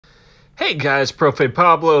Hey guys,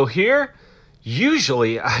 Pablo here.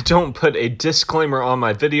 Usually I don't put a disclaimer on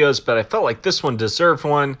my videos, but I felt like this one deserved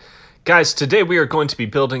one. Guys, today we are going to be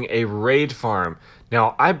building a raid farm.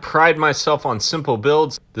 Now, I pride myself on simple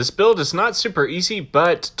builds. This build is not super easy,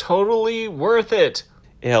 but totally worth it.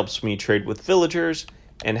 It helps me trade with villagers,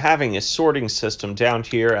 and having a sorting system down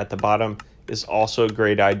here at the bottom is also a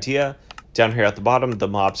great idea. Down here at the bottom, the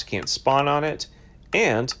mobs can't spawn on it,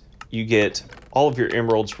 and you get all of your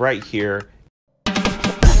emeralds right here.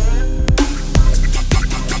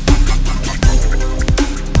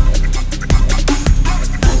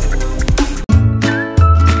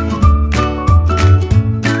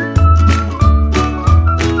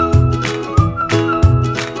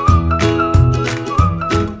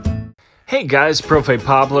 Hey guys,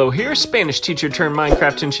 Pablo here, Spanish teacher turned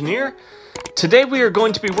Minecraft engineer. Today we are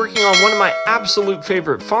going to be working on one of my absolute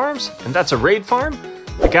favorite farms, and that's a raid farm.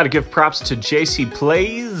 I gotta give props to JC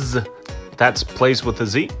Plays. That's Plays with a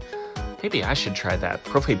Z. Maybe I should try that.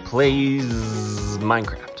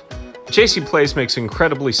 ProfePlaysMinecraft. JC Plays makes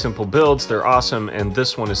incredibly simple builds. They're awesome, and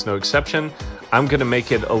this one is no exception. I'm gonna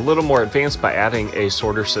make it a little more advanced by adding a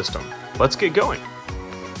sorter system. Let's get going.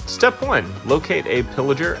 Step 1, locate a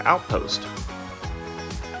pillager outpost.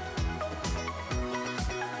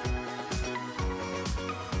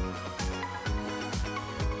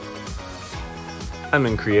 I'm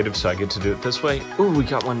in creative, so I get to do it this way. Ooh, we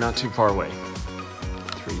got one not too far away.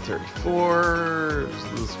 334,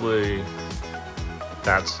 this way.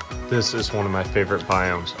 This is one of my favorite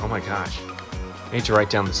biomes. Oh my gosh. I need to write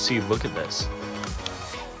down the seed, look at this.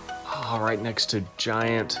 Oh, right next to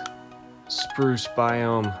giant spruce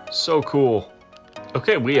biome, so cool.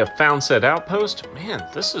 Okay, we have found said outpost. Man,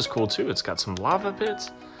 this is cool too. It's got some lava pits.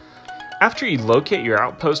 After you locate your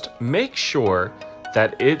outpost, make sure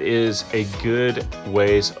that it is a good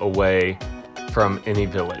ways away from any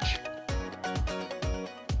village.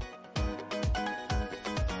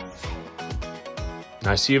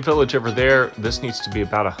 Now I see a village over there. This needs to be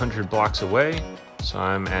about 100 blocks away. So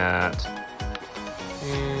I'm at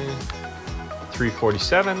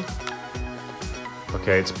 347.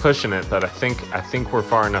 Okay, it's pushing it, but I think we're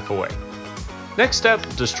far enough away. Next step,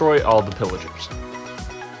 destroy all the pillagers.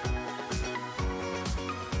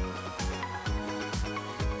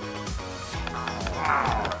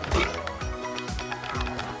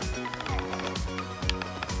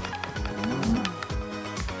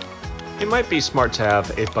 It might be smart to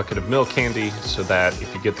have a bucket of milk candy so that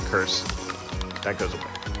if you get the curse, that goes away.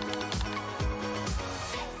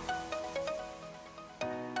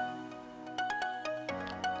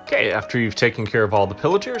 Okay, after you've taken care of all the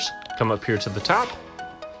pillagers, come up here to the top.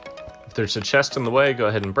 If there's a chest in the way, go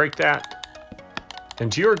ahead and break that.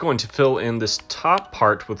 And you're going to fill in this top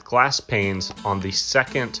part with glass panes on the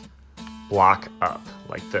second block up,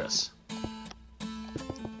 like this.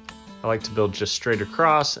 I like to build just straight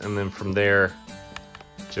across, and then from there,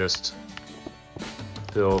 just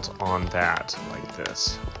build on that like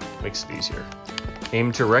this. Makes it easier. Aim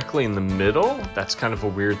directly in the middle. That's kind of a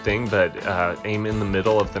weird thing, but aim in the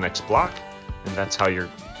middle of the next block, and that's how your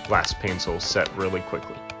glass panes will set really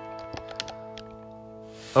quickly.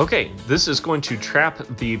 Okay, this is going to trap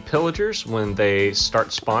the pillagers when they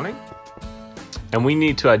start spawning, and we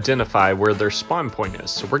need to identify where their spawn point is.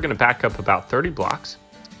 So we're going to back up about 30 blocks.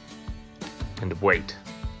 And wait.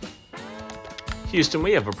 Houston,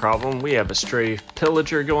 we have a problem. We have a stray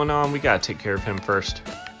pillager going on. We gotta take care of him first.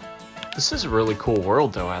 This is a really cool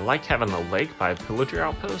world, though. I like having a lake by a pillager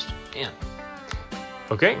outpost. Man.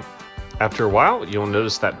 Okay. After a while, you'll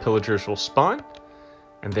notice that pillagers will spawn.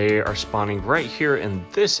 And they are spawning right here in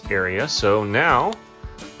this area. So now,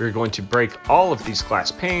 we're going to break all of these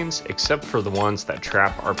glass panes, except for the ones that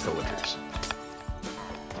trap our pillagers.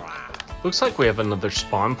 Looks like we have another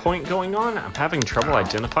spawn point going on. I'm having trouble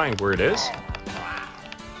identifying where it is.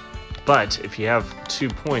 But if you have 2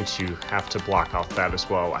 points, you have to block off that as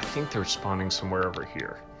well. I think they're spawning somewhere over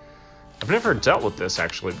here. I've never dealt with this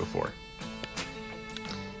actually before.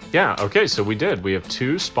 Yeah, okay, so we did. We have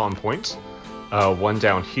 2 spawn points. One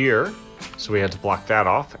down here, so we had to block that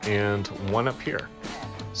off, and one up here.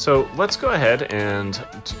 So let's go ahead and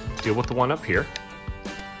deal with the one up here.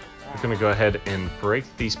 We're going to go ahead and break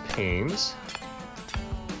these panes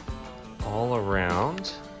all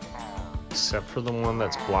around, except for the one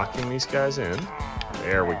that's blocking these guys in.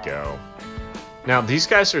 There we go. Now, these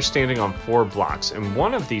guys are standing on 4 blocks, and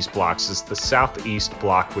one of these blocks is the southeast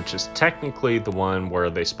block, which is technically the one where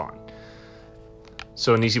they spawn.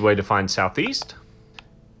 So an easy way to find southeast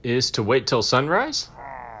is to wait till sunrise.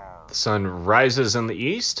 The sun rises in the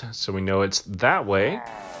east, so we know it's that way.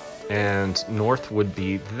 And north would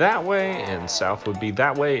be that way, and south would be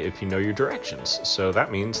that way if you know your directions. So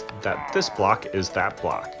that means that this block is that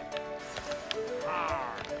block.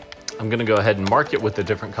 I'm gonna go ahead and mark it with a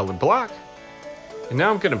different colored block. And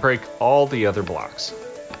now I'm gonna break all the other blocks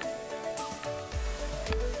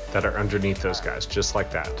that are underneath those guys, just like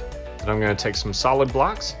that. Then I'm gonna take some solid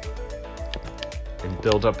blocks and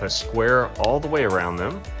build up a square all the way around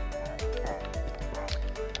them.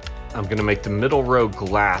 I'm gonna make the middle row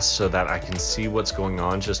glass so that I can see what's going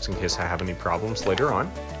on just in case I have any problems later on.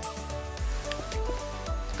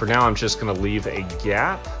 For now, I'm just gonna leave a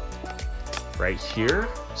gap right here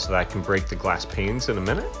so that I can break the glass panes in a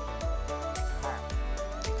minute.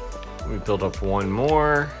 Let me build up one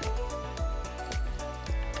more.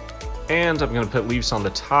 And I'm gonna put leaves on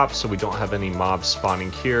the top so we don't have any mobs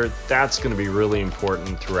spawning here. That's gonna be really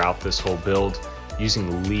important throughout this whole build,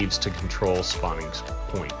 using leaves to control spawning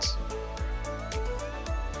points.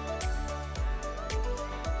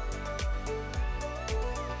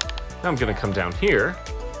 Now I'm gonna come down here.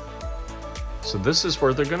 So this is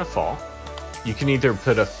where they're gonna fall. You can either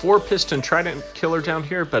put a 4-piston Trident killer down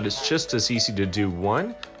here, but it's just as easy to do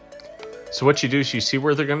one. So what you do is you see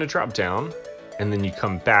where they're gonna drop down, and then you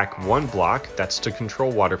come back one block. That's to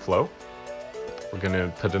control water flow. We're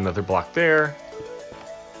gonna put another block there.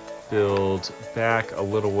 Build back a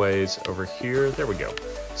little ways over here. There we go.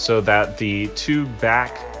 So that the two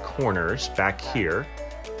back corners back here,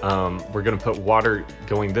 we're gonna put water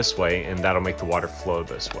going this way, and that'll make the water flow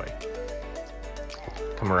this way.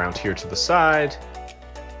 Come around here to the side.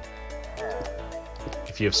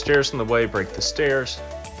 If you have stairs in the way, break the stairs.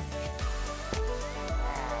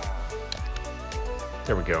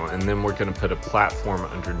 There we go, and then we're gonna put a platform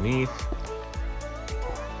underneath.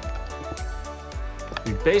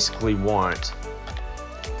 We basically want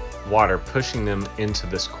water pushing them into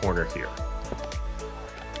this corner here.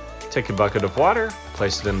 Take a bucket of water,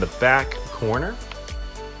 place it in the back corner,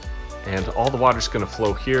 and all the water's gonna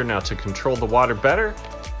flow here. Now to control the water better,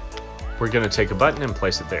 we're gonna take a button and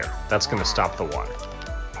place it there. That's gonna stop the water.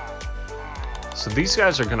 So these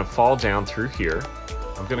guys are gonna fall down through here.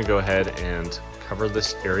 I'm gonna go ahead and cover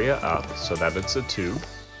this area up so that it's a tube.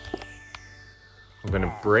 I'm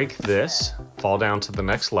gonna break this, fall down to the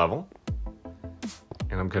next level,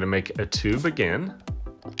 and I'm gonna make a tube again.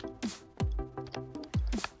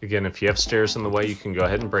 Again, if you have stairs in the way, you can go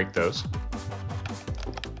ahead and break those.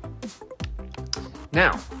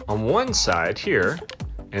 Now, on one side here,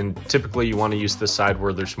 and typically you want to use the side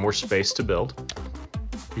where there's more space to build,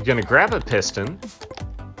 you're gonna grab a piston,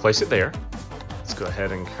 place it there. Let's go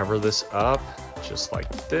ahead and cover this up just like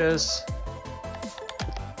this.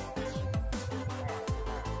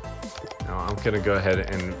 Now I'm gonna go ahead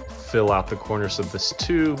and fill out the corners of this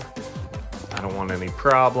tube. I don't want any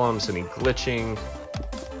problems, any glitching.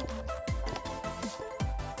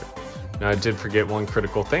 Now I did forget one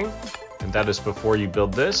critical thing, and that is before you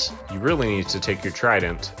build this, you really need to take your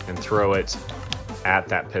Trident and throw it at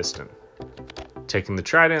that piston. Taking the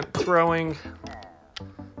Trident, throwing,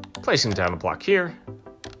 placing down a block here.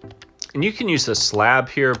 And you can use a slab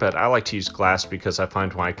here, but I like to use glass because I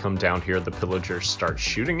find when I come down here, the Pillagers start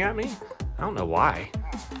shooting at me. I don't know why.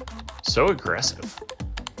 So aggressive.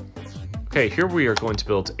 Okay, here we are going to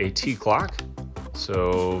build a T clock.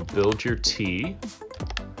 So build your T.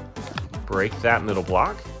 Break that middle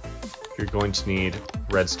block. You're going to need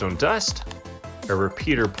redstone dust, a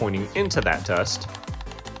repeater pointing into that dust,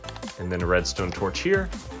 and then a redstone torch here.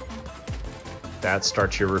 That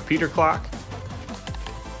starts your repeater clock.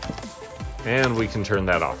 And we can turn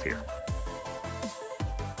that off here.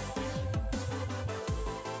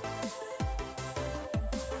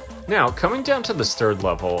 Now, coming down to this third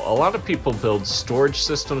level, a lot of people build storage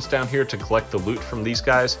systems down here to collect the loot from these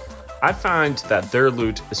guys. I find that their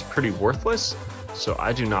loot is pretty worthless, so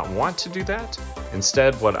I do not want to do that.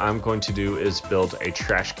 Instead, what I'm going to do is build a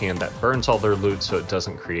trash can that burns all their loot so it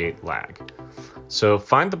doesn't create lag. So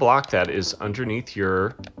find the block that is underneath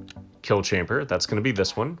your kill chamber. That's going to be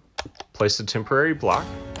this one. Place a temporary block,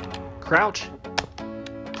 crouch,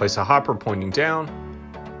 place a hopper pointing down,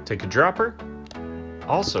 take a dropper,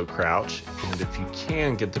 also crouch, and if you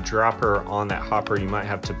can get the dropper on that hopper, you might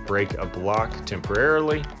have to break a block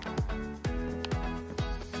temporarily.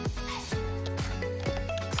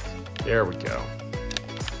 There we go.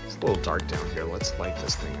 It's a little dark down here. Let's light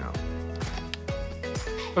this thing up.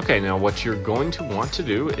 Okay, now what you're going to want to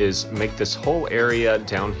do is make this whole area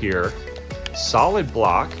down here solid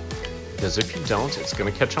block, because if you don't, it's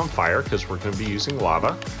going to catch on fire because we're going to be using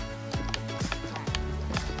lava.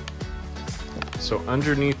 So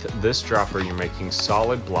underneath this dropper, you're making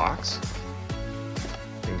solid blocks.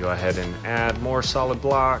 And go ahead and add more solid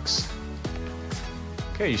blocks.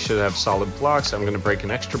 Okay, you should have solid blocks. I'm going to break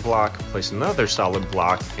an extra block, place another solid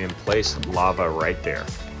block, and place lava right there.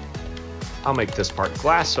 I'll make this part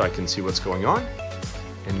glass so I can see what's going on.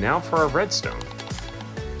 And now for our redstone.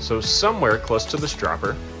 So somewhere close to this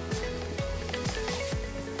dropper,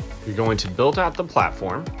 you're going to build out the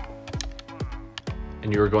platform,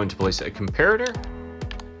 and you're going to place a comparator,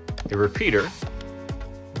 a repeater,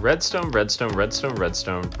 redstone, redstone, redstone,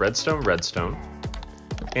 redstone, redstone, redstone,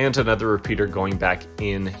 and another repeater going back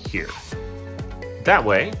in here. That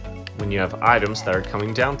way, when you have items that are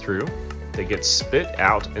coming down through, they get spit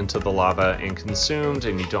out into the lava and consumed,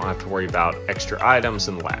 and you don't have to worry about extra items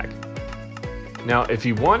and lag. Now, if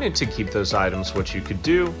you wanted to keep those items, what you could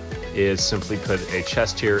do is simply put a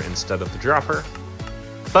chest here instead of the dropper.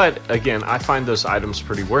 But again, I find those items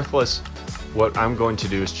pretty worthless. What I'm going to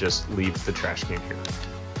do is just leave the trash can here.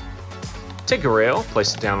 Take a rail,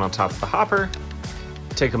 place it down on top of the hopper.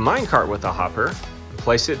 Take a minecart with a hopper, and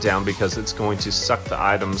place it down because it's going to suck the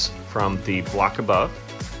items from the block above.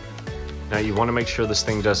 Now you want to make sure this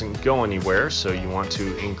thing doesn't go anywhere, so you want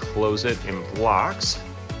to enclose it in blocks.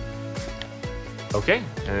 Okay,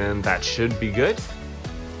 and that should be good.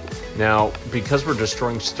 Now, because we're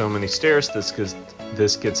destroying so many stairs, this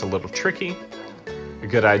gets a little tricky. A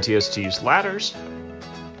good idea is to use ladders.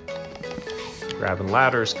 Grabbing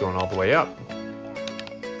ladders, going all the way up.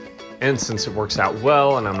 And since it works out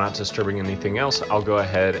well and I'm not disturbing anything else, I'll go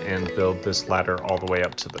ahead and build this ladder all the way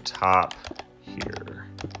up to the top here.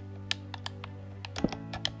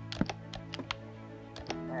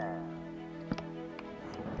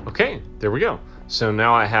 Okay, there we go. So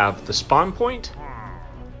now I have the spawn point,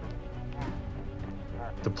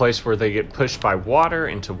 the place where they get pushed by water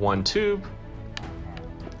into one tube,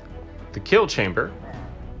 the kill chamber,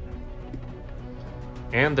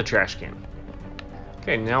 and the trash can.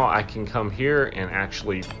 Okay, now I can come here and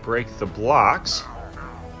actually break the blocks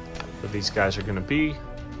where these guys are going to be.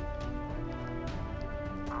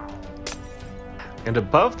 And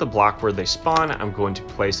above the block where they spawn, I'm going to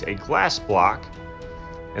place a glass block,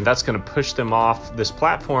 and that's going to push them off this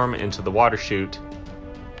platform into the water chute.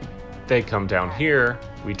 They come down here,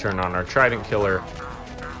 we turn on our Trident killer,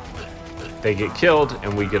 they get killed,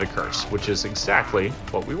 and we get a curse, which is exactly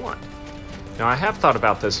what we want. Now I have thought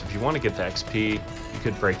about this. If you want to get the XP, you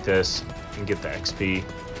could break this and get the XP.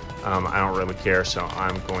 I don't really care, so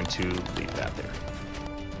I'm going to leave that there.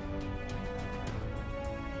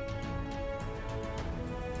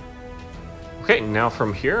 Okay, now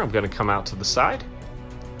from here I'm going to come out to the side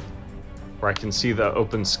where I can see the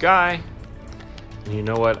open sky. And you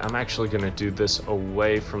know what? I'm actually going to do this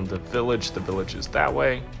away from the village. The village is that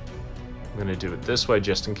way. I'm going to do it this way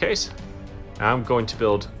just in case. Now I'm going to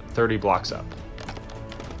build 30 blocks up.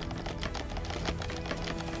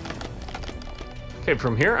 Okay,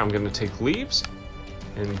 from here I'm going to take leaves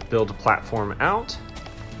and build a platform out,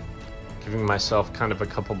 giving myself kind of a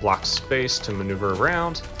couple blocks space to maneuver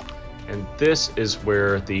around. And this is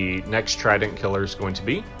where the next Trident killer is going to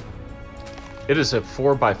be. It is a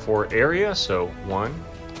 4x4 area, so 1,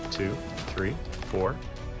 2, 3, 4.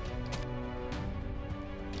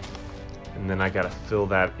 And then I gotta fill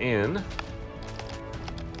that in.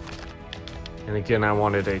 And again, I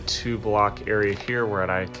wanted a 2-block area here where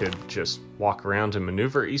I could just walk around and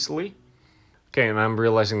maneuver easily. Okay, and I'm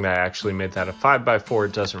realizing that I actually made that a 5x4.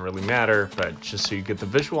 It doesn't really matter, but just so you get the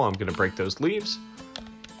visual, I'm gonna break those leaves.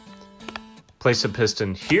 Place a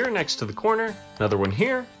piston here next to the corner, another one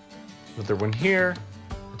here, another one here,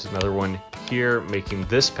 and another one here, making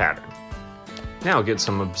this pattern. Now get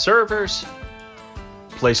some observers,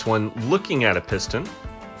 place one looking at a piston,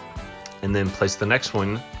 and then place the next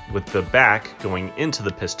one with the back going into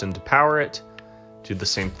the piston to power it. Do the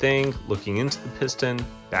same thing, looking into the piston,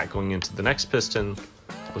 back going into the next piston,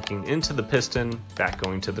 looking into the piston, back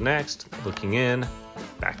going to the next, looking in,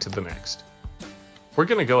 back to the next. We're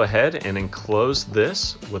going to go ahead and enclose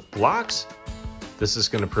this with blocks. This is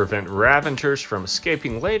going to prevent Ravengers from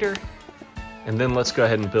escaping later. And then let's go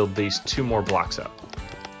ahead and build these 2 more blocks up.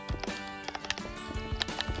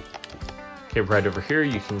 Okay, right over here,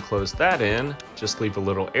 you can close that in. Just leave a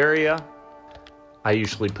little area. I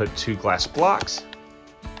usually put 2 glass blocks.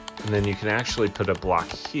 And then you can actually put a block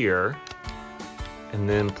here. And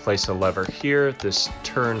then place a lever here. This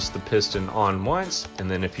turns the piston on once. And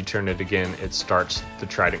then if you turn it again, it starts the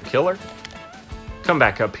Trident killer. Come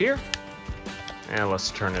back up here. And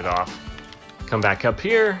let's turn it off. Come back up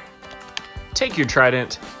here, take your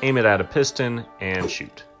Trident, aim it at a piston, and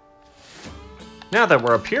shoot. Now that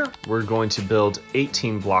we're up here, we're going to build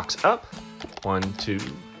 18 blocks up. 1, 2,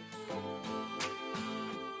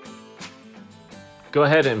 Go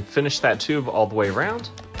ahead and finish that tube all the way around.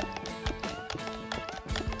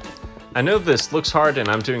 I know this looks hard and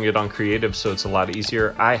I'm doing it on creative, so it's a lot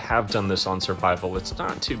easier. I have done this on survival. It's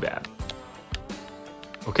not too bad.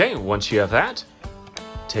 Okay, once you have that,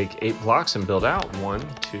 take 8 blocks and build out 1,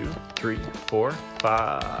 2, 3, 4,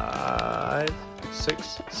 5,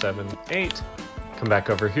 6, 7, 8. Come back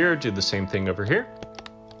over here, do the same thing over here.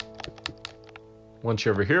 Once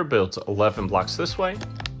you're over here, build 11 blocks this way.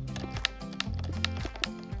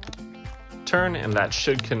 Turn, and that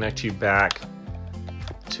should connect you back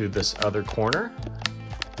to this other corner.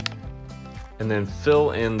 And then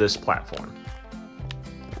fill in this platform.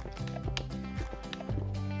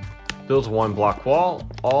 Build 1 block wall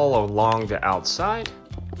all along the outside.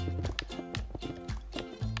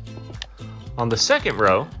 On the second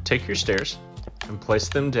row, take your stairs and place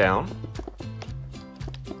them down.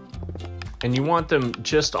 And you want them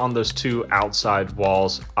just on those 2 outside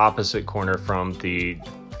walls, opposite corner from the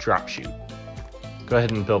drop chute. Go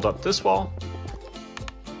ahead and build up this wall.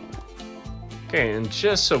 Okay, and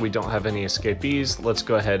just so we don't have any escapees, let's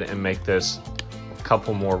go ahead and make this a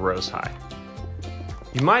couple more rows high.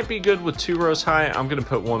 You might be good with 2 rows high. I'm gonna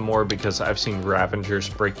put 1 more because I've seen Ravengers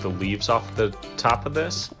break the leaves off the top of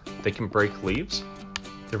this. They can break leaves.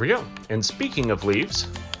 There we go. And speaking of leaves,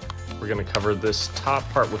 we're gonna cover this top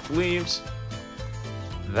part with leaves.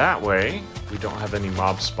 That way, we don't have any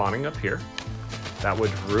mobs spawning up here. That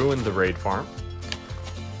would ruin the raid farm.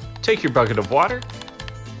 Take your bucket of water,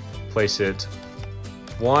 place it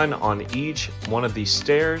 1 on each one of these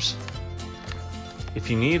stairs. If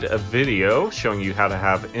you need a video showing you how to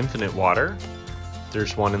have infinite water,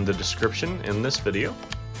 there's one in the description in this video.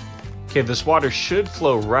 Okay, this water should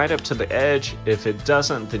flow right up to the edge. If it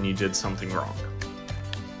doesn't, then you did something wrong.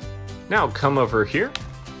 Now come over here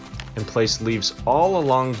and place leaves all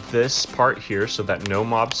along this part here so that no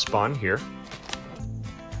mobs spawn here.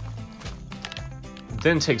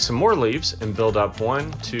 Then take some more leaves and build up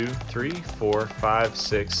 1, 2, 3, 4, 5,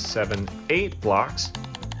 6, 7, 8 blocks.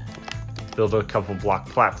 Build a couple block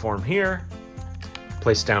platform here.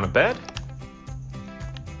 Place down a bed.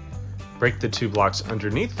 Break the 2 blocks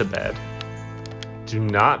underneath the bed. Do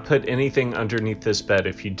not put anything underneath this bed.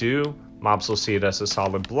 If you do, mobs will see it as a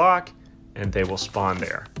solid block and they will spawn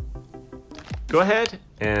there. Go ahead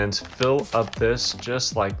and fill up this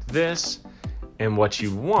just like this. And what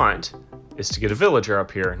you want is to get a villager up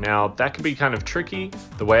here. Now that can be kind of tricky.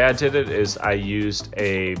 The way I did it is I used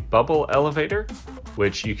a bubble elevator,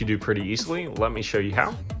 which you could do pretty easily. Let me show you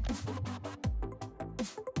how.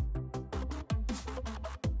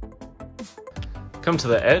 Come to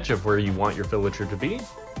the edge of where you want your villager to be.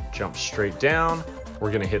 Jump straight down.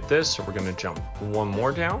 We're gonna hit this, so we're gonna jump 1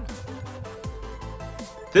 more down.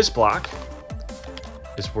 This block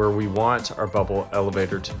is where we want our bubble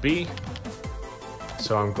elevator to be.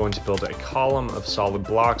 So I'm going to build a column of solid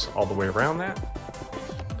blocks all the way around that.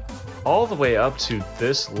 All the way up to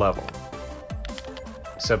this level.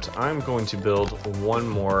 Except I'm going to build 1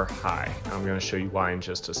 more high. I'm going to show you why in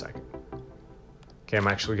just a second. Okay, I'm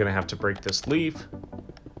actually going to have to break this leaf.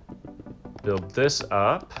 Build this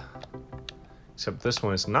up. Except this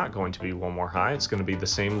one is not going to be 1 more high. It's going to be the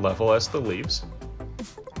same level as the leaves.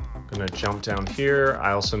 I'm going to jump down here.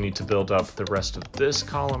 I also need to build up the rest of this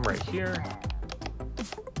column right here.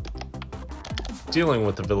 Dealing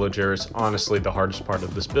with the villager is honestly the hardest part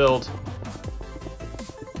of this build,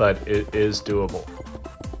 but it is doable.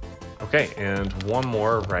 Okay, and 1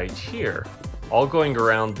 more right here, all going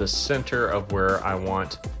around the center of where I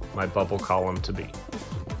want my bubble column to be.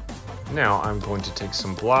 Now I'm going to take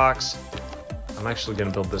some blocks. I'm actually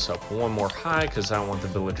going to build this up 1 more high because I don't want the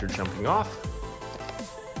villager jumping off.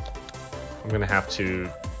 I'm going to have to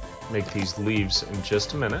make these leaves in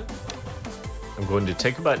just a minute. I'm going to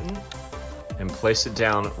take a button and place it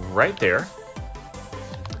down right there,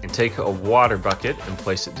 and take a water bucket and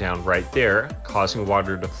place it down right there, causing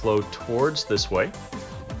water to flow towards this way.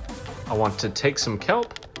 I want to take some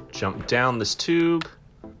kelp, jump down this tube,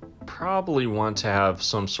 probably want to have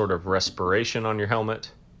some sort of respiration on your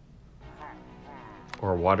helmet,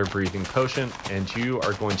 or a water breathing potion, and you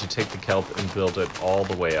are going to take the kelp and build it all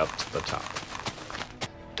the way up to the top.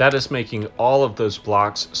 That is making all of those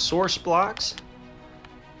blocks source blocks.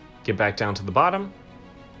 Get back down to the bottom.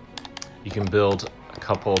 You can build a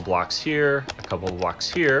couple of blocks here, a couple of blocks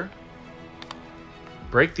here.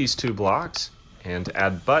 Break these 2 blocks and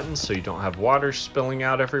add buttons so you don't have water spilling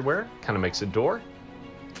out everywhere. Kind of makes a door.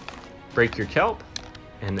 Break your kelp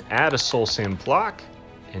and add a soul sand block.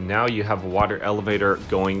 And now you have a water elevator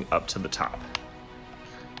going up to the top.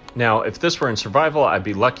 Now, if this were in survival, I'd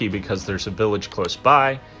be lucky because there's a village close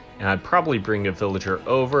by, and I'd probably bring a villager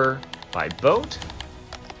over by boat.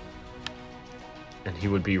 And he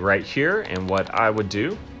would be right here, and what I would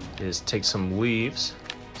do is take some leaves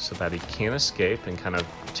so that he can't escape and kind of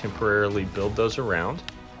temporarily build those around.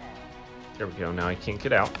 There we go, now he can't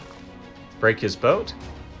get out. Break his boat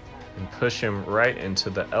and push him right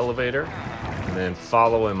into the elevator and then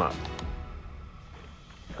follow him up.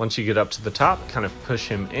 Once you get up to the top, kind of push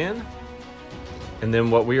him in. And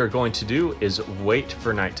then what we are going to do is wait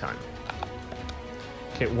for nighttime.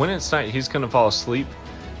 Okay, when it's night, he's gonna fall asleep.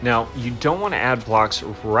 Now, you don't want to add blocks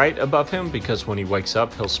right above him because when he wakes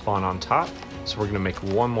up, he'll spawn on top. So we're going to make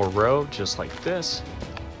one more row just like this.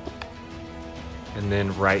 And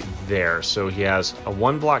then right there. So he has a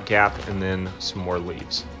 1 block gap and then some more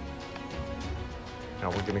leaves. Now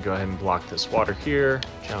we're going to go ahead and block this water here.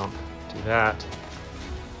 Jump, do that.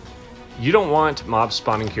 You don't want mobs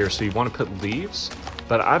spawning here, so you want to put leaves.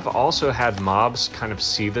 But I've also had mobs kind of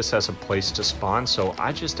see this as a place to spawn, so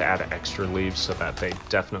I just add extra leaves so that they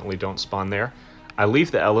definitely don't spawn there. I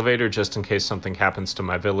leave the elevator just in case something happens to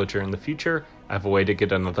my villager in the future. I have a way to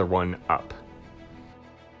get another one up.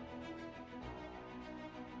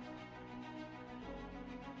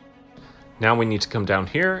 Now we need to come down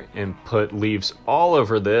here and put leaves all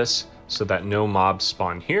over this so that no mobs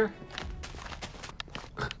spawn here.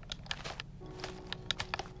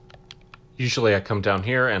 Usually I come down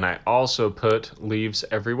here and I also put leaves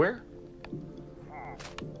everywhere.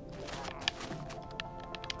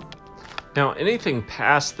 Now anything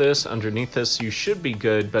past this, underneath this, you should be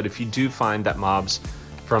good, but if you do find that mobs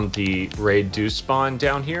from the raid do spawn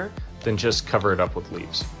down here, then just cover it up with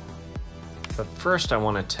leaves. But first I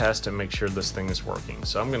want to test and make sure this thing is working.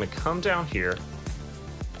 So I'm going to come down here.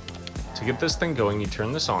 To get this thing going, you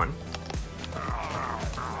turn this on.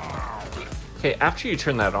 Okay, after you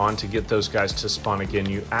turn that on, to get those guys to spawn again,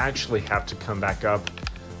 you actually have to come back up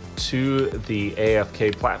to the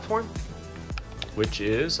AFK platform, which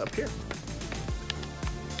is up here.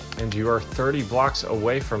 And you are 30 blocks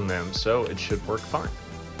away from them, so it should work fine.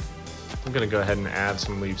 I'm gonna go ahead and add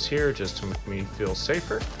some leaves here just to make me feel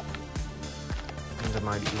safer. And I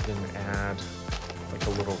might even add like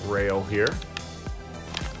a little rail here.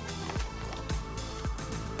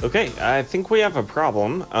 Okay, I think we have a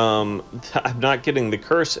problem. I'm not getting the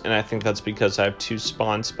curse, and I think that's because I have 2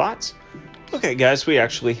 spawn spots. Okay, guys, we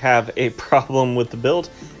actually have a problem with the build,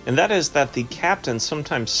 and that is that the captain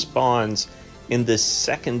sometimes spawns in this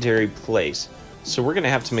secondary place. So we're going to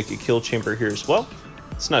have to make a kill chamber here as well.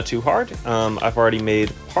 It's not too hard. I've already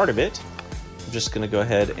made part of it. I'm just going to go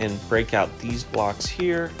ahead and break out these blocks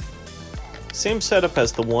here. Same setup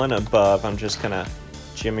as the one above. I'm just going to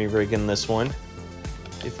jimmy rig in this one.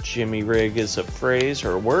 If jimmy rig is a phrase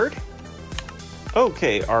or a word.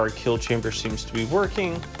 Okay, our kill chamber seems to be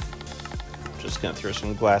working. Just gonna throw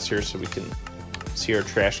some glass here so we can see our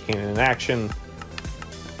trash can in action.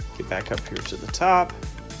 Get back up here to the top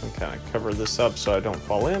and kind of cover this up so I don't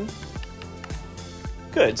fall in.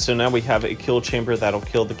 Good, so now we have a kill chamber that'll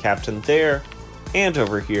kill the captain there and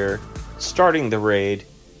over here, starting the raid.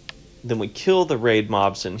 Then we kill the raid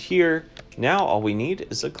mobs in here. Now all we need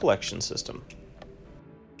is a collection system.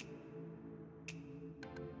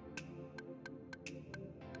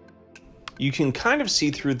 You can kind of see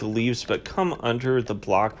through the leaves, but come under the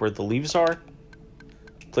block where the leaves are.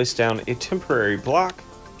 Place down a temporary block,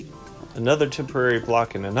 another temporary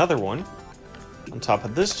block, and another one. On top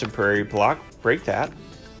of this temporary block, break that.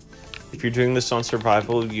 If you're doing this on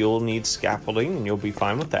survival, you'll need scaffolding, and you'll be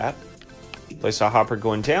fine with that. Place a hopper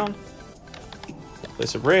going down.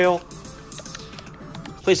 Place a rail.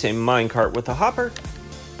 Place a minecart with a hopper.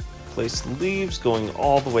 Place leaves going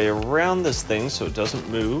all the way around this thing so it doesn't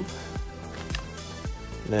move.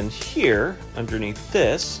 And then here, underneath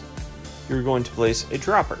this, you're going to place a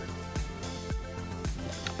dropper.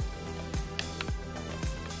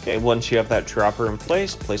 Okay, once you have that dropper in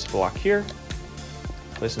place a block here,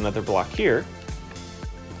 place another block here,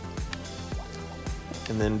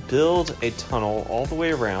 and then build a tunnel all the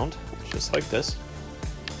way around, just like this.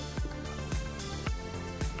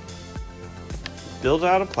 Build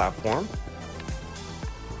out a platform.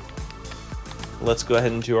 Let's go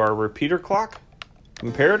ahead and do our repeater clock.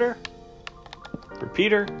 Comparator,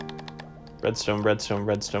 repeater, redstone, redstone,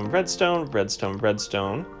 redstone, redstone, redstone,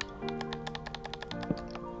 redstone.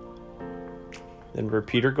 Then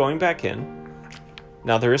repeater going back in.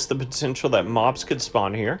 Now there is the potential that mobs could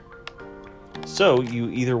spawn here. So you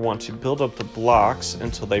either want to build up the blocks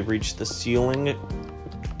until they reach the ceiling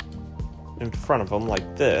in front of them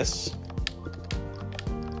like this.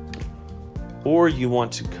 Or you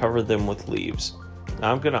want to cover them with leaves.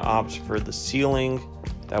 Now I'm going to opt for the ceiling.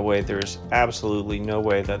 That way there's absolutely no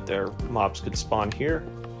way that their mobs could spawn here.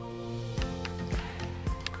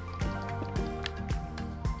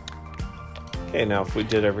 Okay, now if we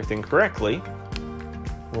did everything correctly,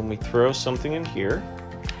 when we throw something in here,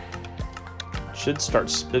 it should start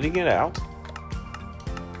spitting it out,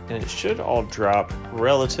 and it should all drop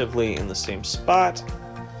relatively in the same spot.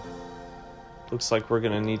 Looks like we're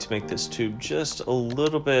going to need to make this tube just a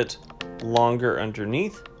little bit longer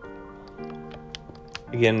underneath.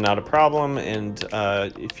 Again, not a problem, and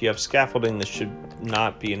if you have scaffolding, this should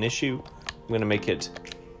not be an issue. I'm going to make it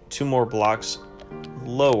 2 more blocks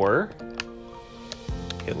lower.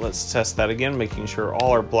 Okay, let's test that again, making sure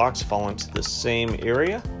all our blocks fall into the same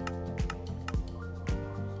area.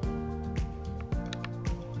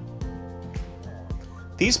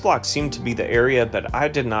 These blocks seem to be the area that I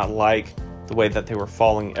did not like the way that they were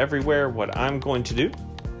falling everywhere. What I'm going to do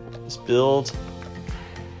is build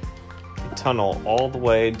a tunnel all the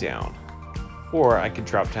way down, or I could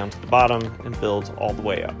drop down to the bottom and build all the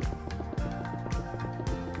way up.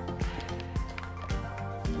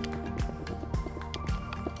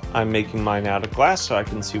 I'm making mine out of glass so I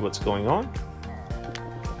can see what's going on.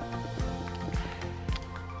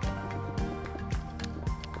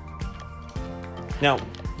 Now,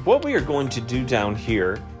 what we are going to do down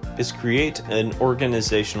here is create an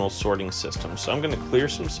organizational sorting system. So I'm going to clear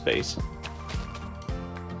some space.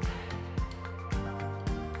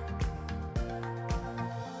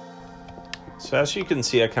 So as you can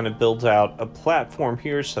see, I kind of build out a platform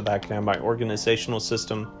here so that I can have my organizational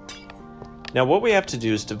system. Now what we have to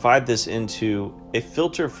do is divide this into a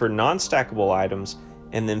filter for non-stackable items,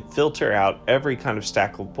 and then filter out every kind of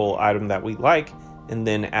stackable item that we like, and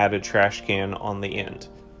then add a trash can on the end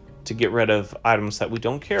to get rid of items that we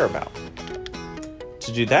don't care about.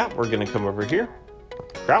 To do that, we're going to come over here,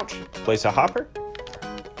 crouch, place a hopper.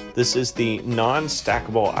 This is the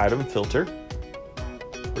non-stackable item filter.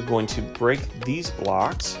 We're going to break these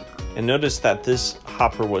blocks, and notice that this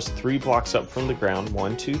hopper was 3 blocks up from the ground,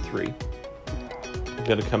 1, 2, 3. I'm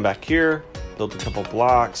going to come back here, build a couple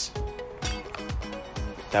blocks.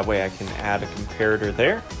 That way I can add a comparator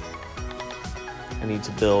there. I need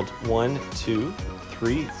to build 1, 2,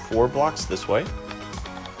 3, 4 blocks this way.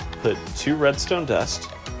 Put 2 redstone dust.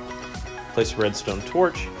 Place a redstone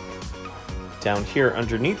torch. Down here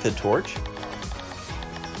underneath the torch,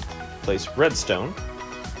 place redstone.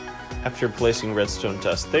 After placing redstone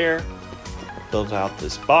dust there, build out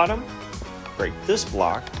this bottom, break this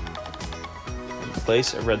block, and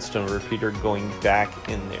place a redstone repeater going back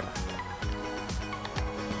in there.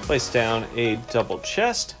 Place down a double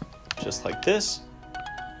chest, just like this.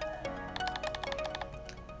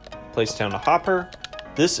 Place down a hopper.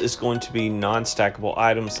 This is going to be non-stackable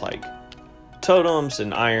items like totems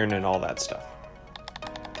and iron and all that stuff.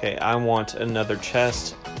 Okay, I want another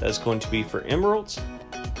chest that's going to be for emeralds,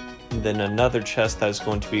 and then another chest that is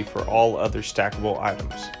going to be for all other stackable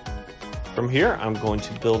items. From here, I'm going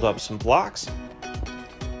to build up some blocks.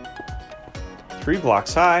 3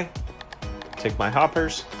 blocks high. Take my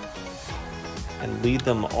hoppers and lead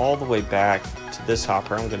them all the way back to this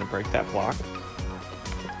hopper. I'm going to break that block.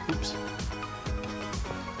 Oops.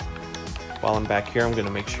 While I'm back here, I'm going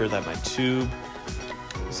to make sure that my tube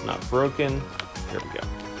is not broken. There we go.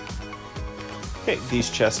 Okay, these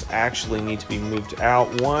chests actually need to be moved out.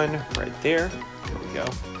 1 right there. There we go.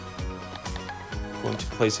 I'm going to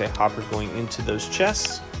place a hopper going into those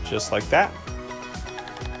chests, just like that.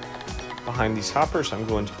 Behind these hoppers, I'm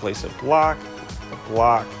going to place a block, and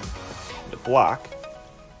a block,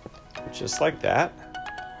 just like that.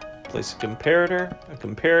 Place a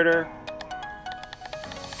comparator,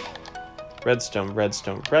 redstone,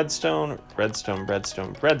 redstone, redstone, redstone,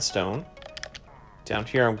 redstone, redstone. Down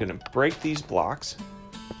here, I'm going to break these blocks,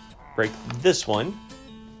 break this one,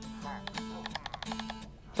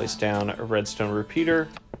 place down a redstone repeater,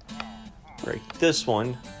 break this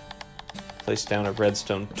one, place down a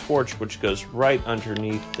redstone torch, which goes right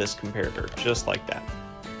underneath this comparator, just like that.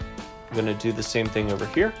 I'm going to do the same thing over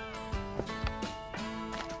here.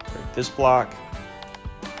 Break this block,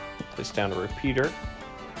 place down a repeater,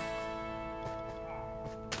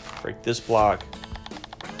 break this block,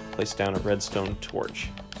 place down a redstone torch.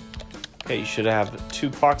 Okay, you should have 2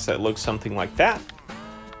 clocks that look something like that.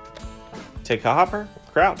 Take a hopper,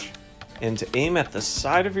 crouch, and aim at the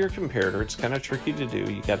side of your comparator. It's kind of tricky to do.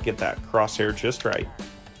 You got to get that crosshair just right.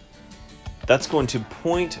 That's going to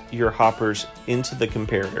point your hoppers into the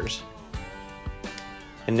comparators.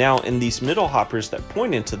 And now in these middle hoppers that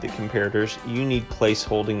point into the comparators, you need place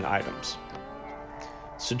holding items.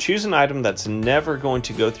 So choose an item that's never going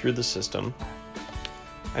to go through the system.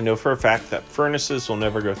 I know for a fact that furnaces will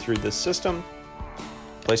never go through this system.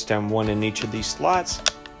 Place down 1 in each of these slots.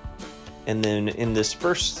 And then in this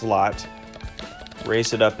first slot,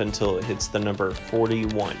 raise it up until it hits the number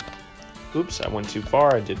 41. Oops, I went too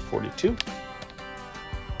far. I did 42.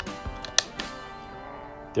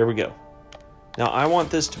 There we go. Now I want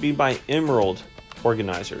this to be my emerald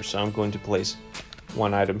organizer, so I'm going to place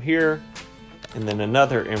one item here, and then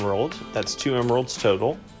another emerald. That's 2 emeralds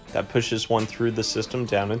total. That pushes one through the system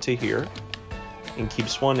down into here, and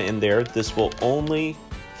keeps one in there. This will only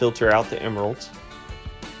filter out the emeralds.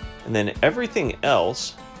 And then everything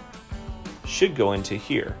else should go into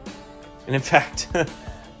here. And in fact,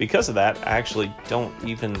 because of that, I actually don't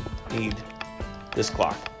even need this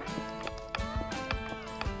clock.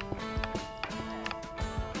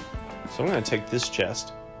 So I'm going to take this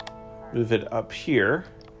chest, move it up here.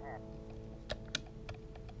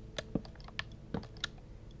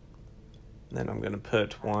 Then I'm going to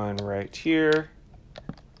put one right here.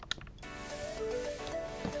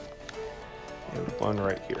 And one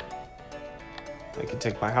right here. I can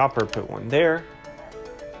take my hopper, put one there,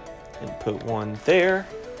 and put one there.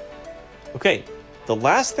 Okay, the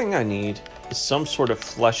last thing I need is some sort of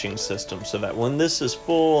flushing system so that when this is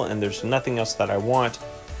full and there's nothing else that I want,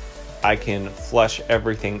 I can flush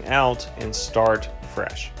everything out and start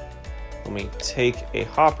fresh. Let me take a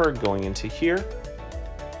hopper going into here,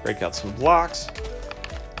 break out some blocks,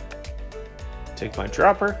 take my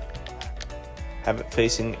dropper, have it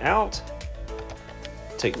facing out,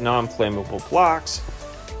 take non-flammable blocks,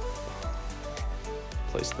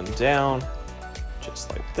 place them down just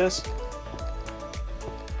like this.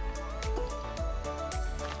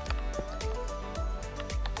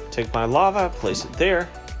 Take my lava, place it there.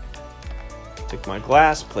 Take my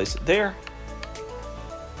glass, place it there.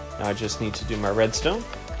 Now I just need to do my redstone.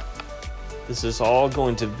 This is all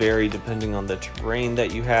going to vary depending on the terrain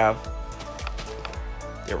that you have.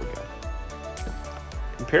 There we go.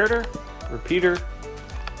 Comparator, repeater,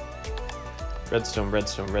 redstone,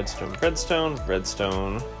 redstone, redstone, redstone,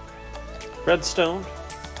 redstone, redstone,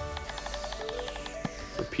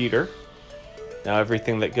 repeater. Now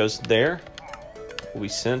everything that goes there will be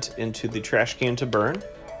sent into the trash can to burn.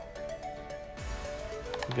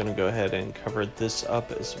 I'm gonna go ahead and cover this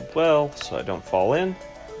up as well so I don't fall in.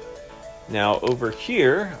 Now over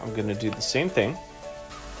here, I'm gonna do the same thing.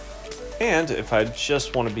 And if I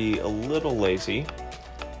just wanna be a little lazy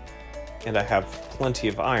and I have plenty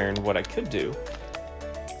of iron, what I could do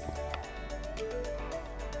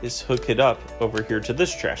is hook it up over here to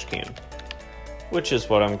this trash can, which is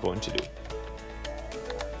what I'm going to do.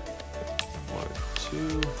 1,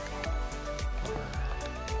 2,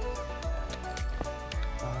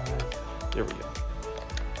 5, there we go,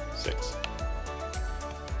 6.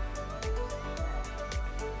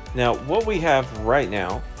 Now, what we have right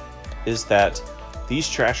now is that these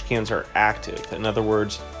trash cans are active. In other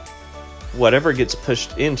words, whatever gets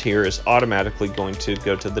pushed into here is automatically going to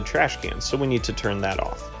go to the trash can, so we need to turn that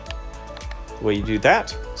off. The way you do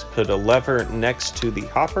that is put a lever next to the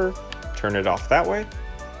hopper, turn it off that way.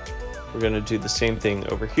 We're going to do the same thing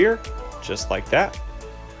over here, just like that.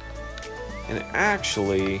 And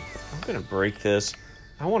actually, I'm going to break this.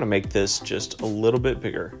 I want to make this just a little bit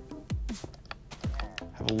bigger.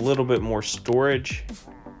 Have a little bit more storage,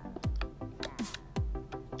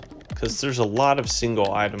 because there's a lot of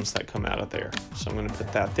single items that come out of there. So I'm going to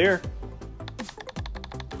put that there.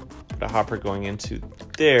 Put a hopper going into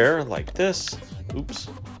there like this. Oops.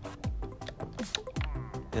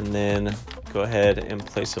 And then go ahead and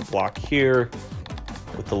place a block here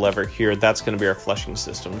with the lever here. That's going to be our flushing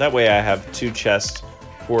system. That way I have 2 chests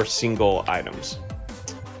for single items.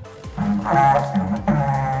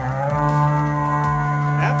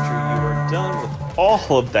 After you are done with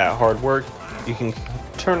all of that hard work, you can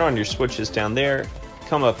turn on your switches down there,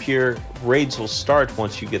 come up here. Raids will start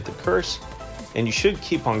once you get the curse, and you should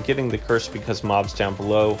keep on getting the curse because mobs down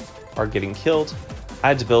below are getting killed. I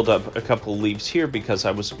had to build up a couple leaves here because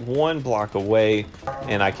I was 1 block away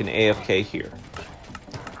and I can AFK here.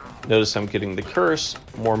 Notice I'm getting the curse,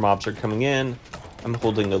 more mobs are coming in. I'm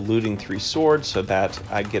holding a looting 3 sword so that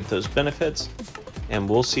I get those benefits. And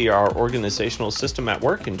we'll see our organizational system at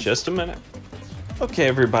work in just a minute. Okay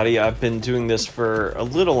everybody, I've been doing this for a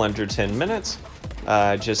little under 10 minutes.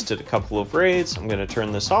 I just did a couple of raids. I'm going to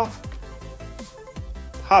turn this off.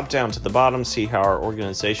 Hop down to the bottom, see how our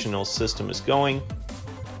organizational system is going.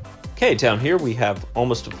 Okay, down here we have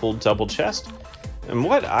almost a full double chest. And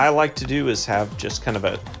what I like to do is have just kind of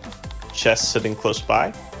a chest sitting close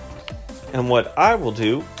by. And what I will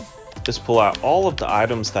do is pull out all of the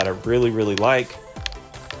items that I really like.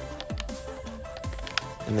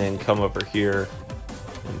 And then come over here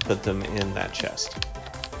and put them in that chest.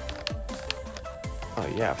 Oh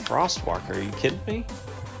yeah, Frostwalker, are you kidding me?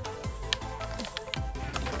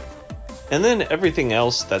 And then everything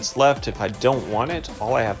else that's left, if I don't want it,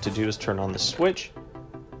 all I have to do is turn on the switch.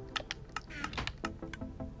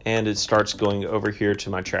 And it starts going over here to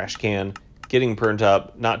my trash can, getting burned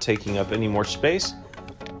up, not taking up any more space.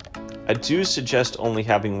 I do suggest only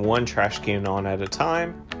having one trash can on at a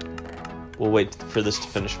time. We'll wait for this to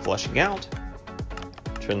finish flushing out.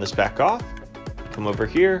 Turn this back off. Come over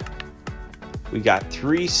here. We got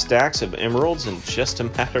 3 stacks of emeralds in just a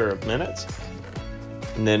matter of minutes.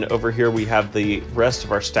 And then over here we have the rest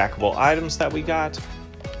of our stackable items that we got.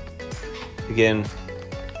 Again,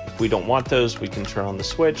 if we don't want those, we can turn on the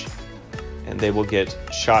switch and they will get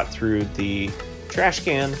shot through the trash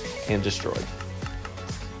can and destroyed.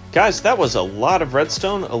 Guys, that was a lot of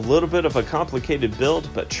redstone, a little bit of a complicated build,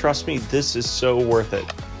 but trust me, this is so worth it.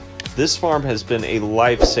 This farm has been a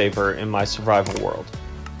lifesaver in my survival world.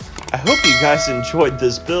 I hope you guys enjoyed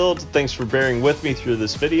this build. Thanks for bearing with me through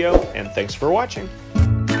this video, and thanks for watching.